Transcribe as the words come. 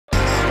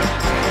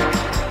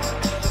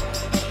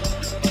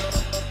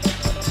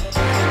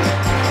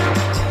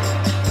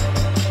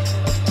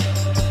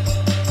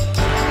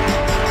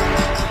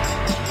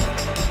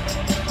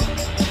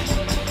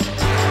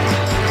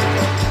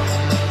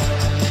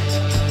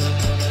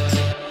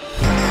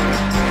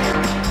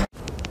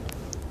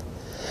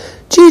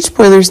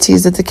spoilers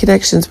tease that the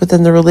connections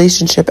within the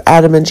relationship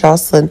Adam and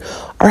Jocelyn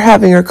are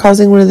having are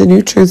causing one of the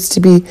new truths to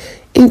be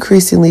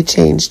increasingly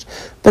changed.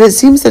 But it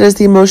seems that as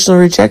the emotional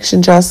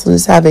rejection Jocelyn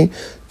is having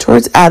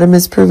towards Adam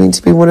is proving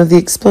to be one of the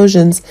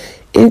explosions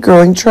in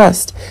growing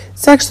trust.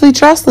 It's actually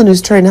Jocelyn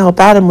who's trying to help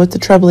Adam with the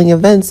troubling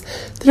events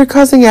that are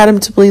causing Adam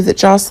to believe that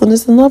Jocelyn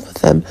is in love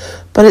with him.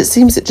 But it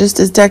seems that just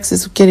as Dex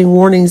is getting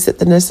warnings that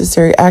the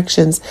necessary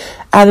actions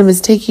Adam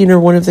is taking are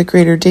one of the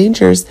greater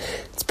dangers,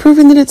 it's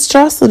proving that it's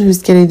Jocelyn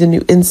who's getting the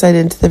new insight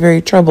into the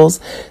very troubles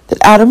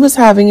that Adam was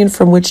having and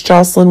from which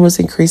Jocelyn was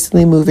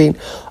increasingly moving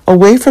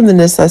away from the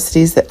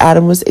necessities that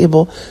Adam was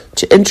able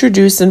to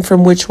introduce and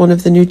from which one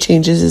of the new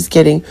changes is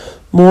getting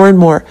more and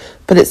more.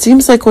 But it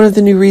seems like one of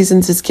the new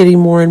reasons is getting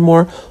more and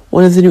more,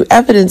 one of the new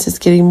evidence is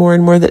getting more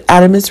and more that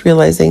Adam is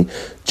realizing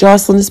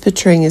Jocelyn is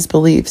betraying his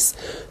beliefs.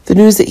 The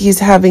news that he's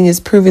having is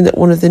proving that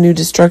one of the new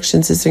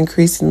destructions is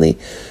increasingly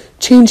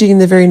changing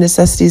the very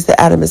necessities that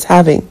Adam is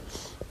having.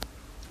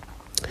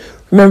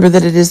 Remember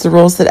that it is the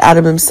roles that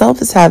Adam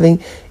himself is having,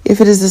 if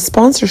it is the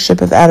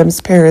sponsorship of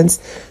Adam's parents,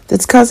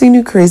 that's causing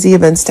new crazy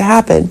events to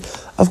happen.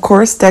 Of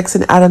course, Dex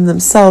and Adam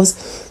themselves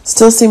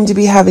still seem to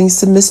be having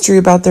some mystery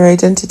about their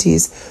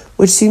identities,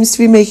 which seems to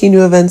be making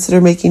new events that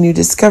are making new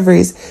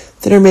discoveries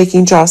that are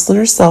making Jocelyn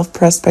herself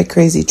pressed by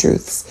crazy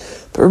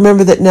truths. But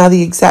remember that now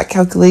the exact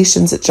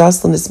calculations that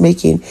Jocelyn is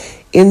making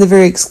in the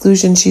very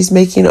exclusion she's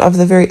making of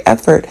the very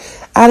effort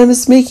Adam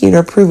is making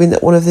are proving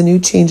that one of the new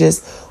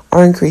changes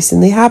are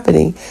increasingly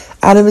happening.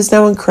 Adam is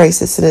now in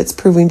crisis, and it's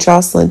proving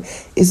Jocelyn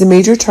is a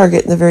major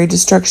target in the very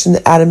destruction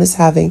that Adam is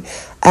having,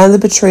 and the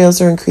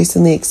betrayals are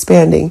increasingly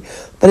expanding.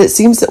 But it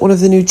seems that one of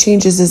the new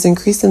changes is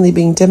increasingly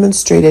being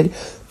demonstrated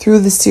through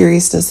the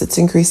seriousness that's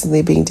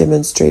increasingly being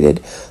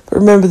demonstrated. But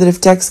remember that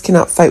if Dex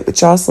cannot fight with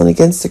Jocelyn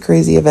against the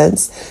crazy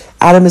events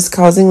Adam is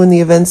causing when the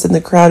events in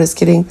the crowd is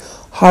getting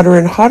hotter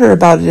and hotter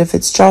about it, if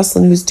it's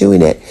Jocelyn who's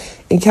doing it,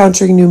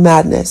 encountering new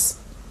madness.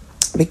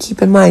 But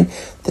keep in mind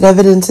that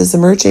evidence is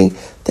emerging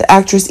that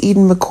actress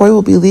Eden McCoy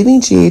will be leaving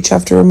GH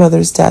after her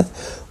mother's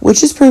death,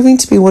 which is proving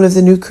to be one of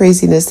the new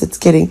craziness that's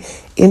getting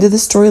into the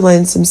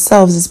storylines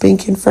themselves is being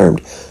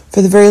confirmed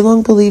for the very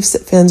long beliefs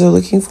that fans are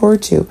looking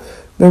forward to.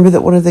 Remember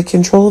that one of the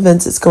control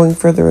events is going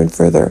further and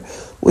further,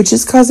 which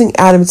is causing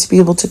Adam to be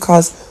able to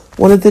cause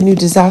one of the new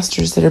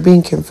disasters that are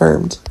being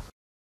confirmed.